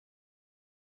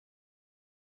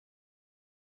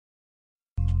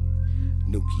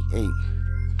Nuki Inc.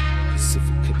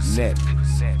 Pacific Connect.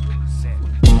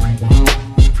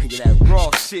 Bringing that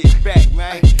raw shit back,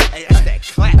 man. Hey, that's that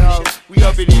clap. We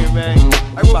up in here, man.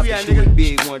 Hey, what we at, nigga?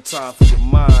 Big one time for your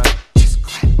mind. Just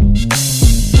clap.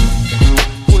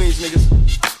 Queens, niggas.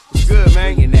 What's good,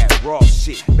 man? Bringing that raw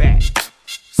shit back.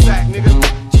 Sack, nigga.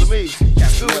 Please.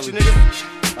 Do what you, nigga.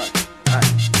 Alright.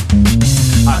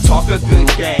 I talk a good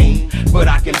game, but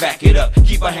I can back it up.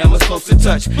 Keep our hammers close to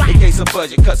touch in case of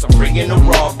budget cuts. I'm bringing the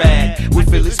raw bag with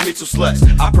Phyllis Mitchell sluts.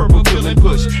 I purple pill and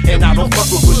push, and I don't fuck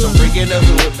with push. I'm bringing the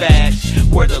hood bag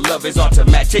where the love is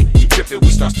automatic. You trippin', we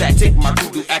start static. My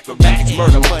crew do acrobatics,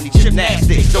 murder money,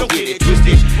 gymnastics. Don't get it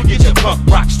twisted. Get your punk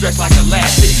rock stretched like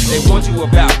elastic. They warned you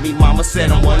about me, mama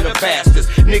said I'm one of the fastest.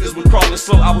 Niggas was crawling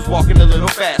slow, I was walking a little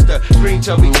faster. Green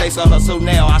chubby face, I hustle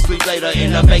now. I sleep later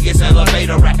in the Vegas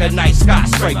elevator, rack a night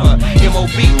skyscraper.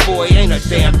 MOB boy, ain't a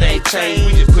damn thing changed.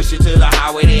 We just push it to the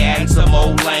highway, they adding some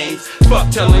old lanes.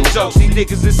 Fuck telling jokes, these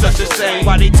niggas is such a shame.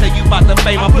 Why they tell you about the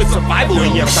fame, I put survival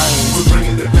in your veins. We're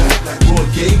bringing it back like Roy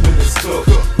gave in this cook.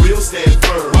 Real stand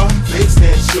firm, fake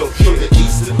stand shook. From the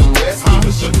east to the west, we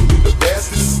can show you the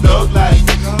best. This is thug life,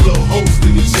 blow holes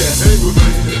through your chest. We're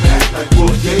bringing it back like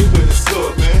Roy gave in this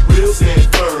cook. Real stand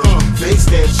firm, fake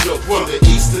stand shook. From the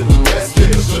east to the west, we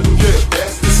can show you the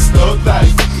best. This is thug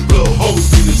life, blow holes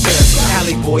through your chest.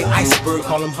 Alley boy, iceberg,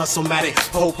 call him hustle-matic.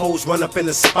 Po-pos run up in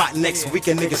the spot next week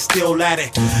and niggas still at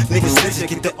it. Niggas snitching,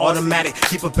 get the automatic.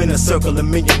 Keep up in a circle of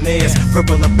millionaires,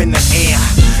 purple up in the air.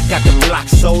 Got the block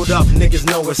sold up, niggas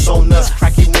know it's on us.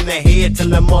 Crack you in the head till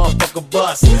that motherfucker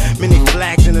bust. Many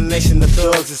flags in the nation of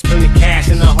thugs. There's plenty cash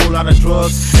and a whole lot of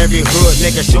drugs. Every hood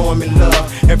nigga showing me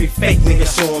love. Every fake nigga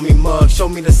showing me mug. Show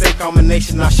me the safe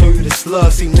combination, I'll show you the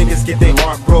slug. See niggas get their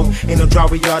heart broke. Ain't no draw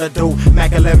we oughta do.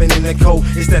 Mac 11 in the coat,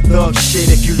 it's that thug shit.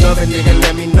 If you love it, nigga,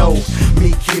 let me know.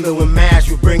 Me, Kilo, and Mash,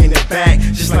 we're bringing it back,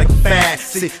 just like fad.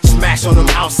 See, smash on them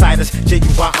outsiders.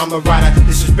 J.U.Y. I'm a rider.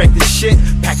 Disrespect this shit,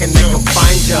 pack a nigga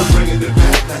find ya. We're bringing it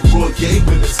back like Roy gave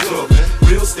in this cook.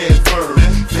 Real stand firm,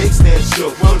 fake stand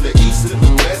shook. From the east to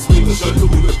the west, we gon' show you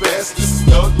who the best. This is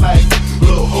thug life,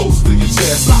 blow holes through your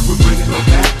chest. We're bringing it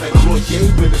back like Roy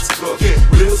gave in this cook.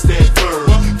 Real stand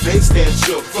firm, fake stand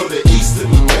shook. From the east to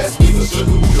the west, we gon' show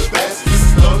you who the best. This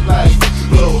is thug life,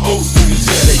 blow holes through your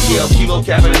chest. They yell Kilo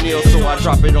Kapanel, so I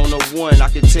drop it on the one. I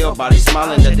can tell by they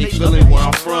smiling that they feeling where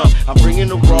I'm from. I'm bringing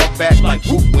the raw back like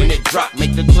whoop when it drop.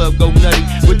 Make the club go nutty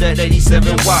with that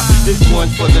 87 watt. This one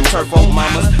for the turbo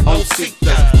mamas on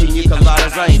Seekers. Pina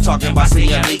coladas, I ain't talking about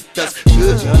señoritas.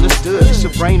 Good, you understood, it's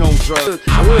your brain on drugs.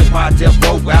 I would buy death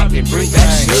row out and bring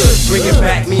back should. Bring it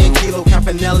back, me and Kilo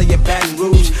Kapanel at Baton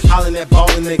Rouge. Hollin' at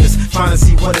ballin' niggas, trying to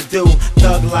see what to do.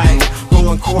 Thug life,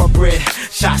 going corporate.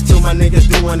 Shots to my niggas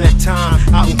doing that time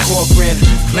out in corporate.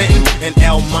 Clinton and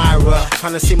Elmira,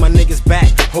 trying to see my niggas back.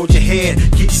 Hold your head,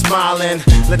 keep smiling.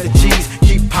 Let the G's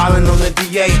keep piling on the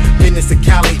DA. Business to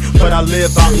Cali, but I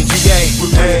live out in GA.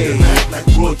 We're bringing it back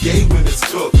like Roy gave in this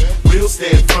cook. Real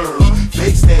stand firm,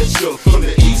 fake stand shook. From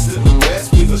the east to the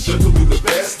west, we gon' show you who the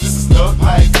best. This is thug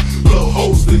life, blow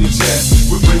holes through your chest.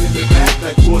 We're bringing it back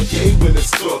like Roy gave in this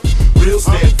cook. Real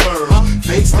stand firm,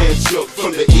 fake stand shook.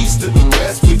 From the east to the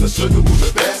west, we gon' show you who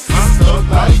the best. This is thug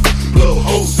life, blow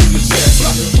holes through your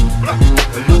chest.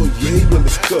 And Lil Ye in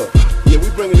this cup. Yeah, we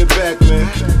bringing it back, man.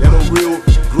 That old real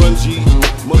grungy,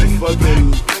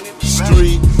 motherfucking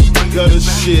street, gutter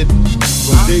shit.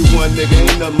 From day one, nigga,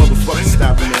 ain't nothing motherfucking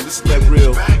stopping, man. This is that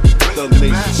real Thug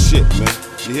Nation shit, man.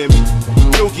 You hear me?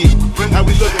 Nuki, how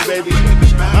we looking, baby?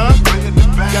 Huh?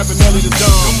 Kapanel the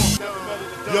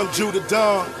Don, Young Jew the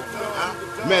Don,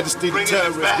 Majesty the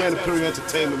Terrorist, Grand Imperial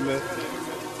Entertainment, man.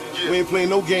 We ain't playing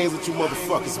no games with you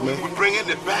motherfuckers, man. We're bringing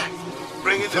it back,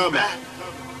 bringing it back.